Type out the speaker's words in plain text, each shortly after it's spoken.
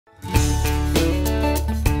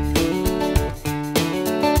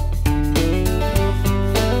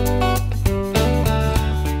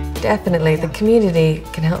Definitely, the community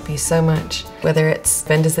can help you so much, whether it's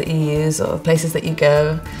vendors that you use or places that you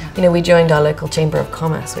go. You know, we joined our local Chamber of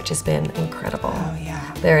Commerce, which has been incredible. Oh,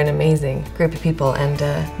 yeah. They're an amazing group of people,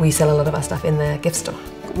 and we sell a lot of our stuff in their gift store.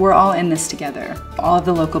 We're all in this together. All of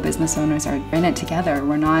the local business owners are in it together.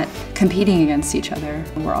 We're not competing against each other.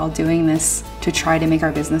 We're all doing this to try to make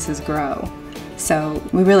our businesses grow. So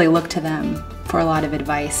we really look to them for a lot of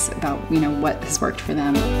advice about, you know, what has worked for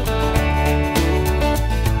them.